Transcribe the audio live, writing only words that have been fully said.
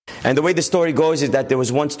And the way the story goes is that there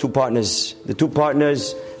was once two partners. The two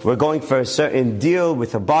partners were going for a certain deal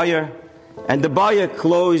with a buyer. And the buyer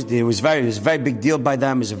closed. It was a very big deal by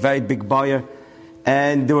them. It was a very big buyer.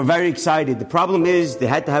 And they were very excited. The problem is they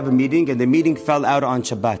had to have a meeting, and the meeting fell out on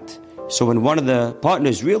Shabbat. So when one of the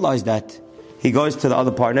partners realized that, he goes to the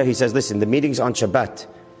other partner. He says, listen, the meeting's on Shabbat.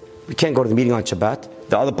 We can't go to the meeting on Shabbat.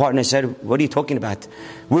 The other partner said, what are you talking about?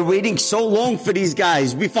 We're waiting so long for these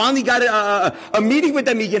guys. We finally got a meeting with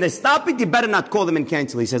them. You're going to stop it? You better not call them and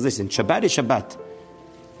cancel. He says, listen, Shabbat is Shabbat.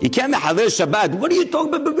 You can't halal Shabbat. What are you talking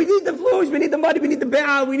about? But we need the flus, we need the money, we need the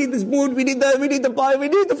be'ah, we need the spoon, we need the pie, we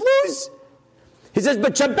need the flus. He says,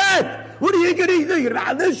 but Shabbat, what are you going to do? You're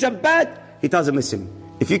halal Shabbat. He tells him, listen,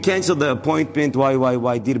 if you cancel the appointment,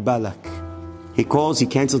 why, dir balak? He calls, he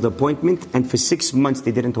cancels the appointment, and for 6 months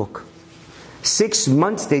they didn't talk. 6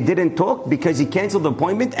 months they didn't talk because he canceled the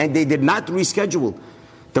appointment and they did not reschedule.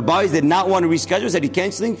 The buyers did not want to reschedule, said, you're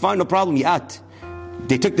canceling? Fine, no problem, you're out.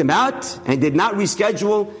 They took them out and did not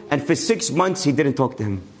reschedule, and for 6 months he didn't talk to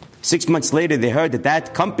him. 6 months later they heard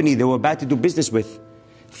that company they were about to do business with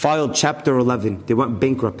filed Chapter 11. They went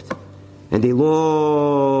bankrupt. And they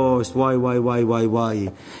lost. Why?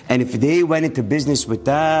 And if they went into business with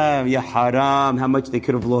them, ya haram, how much they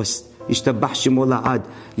could have lost. You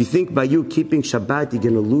think by you keeping Shabbat, you're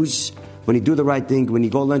going to lose? When you do the right thing, when you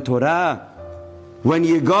go learn Torah, when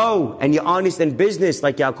you go and you're honest in business,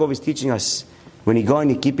 like Yaakov is teaching us, when you go and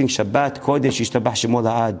you're keeping Shabbat, Kodesh, Yishtabah Shemo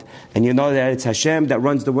La'ad, and you know that it's Hashem that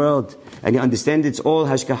runs the world, and you understand it's all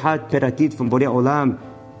Hashkahat Peratit from Borei Olam,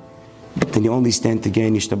 then you only stand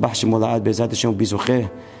again, Yishtabah Shemo La'ad, Be'ezat Hashem Bizucheh,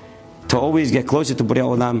 to always get closer to Borei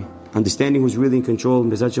Olam, understanding who's really in control,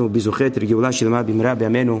 Be'ezat Hashem Bizucheh, Tirgiulah Shilma B'mira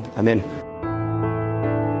B'amenu, Amen.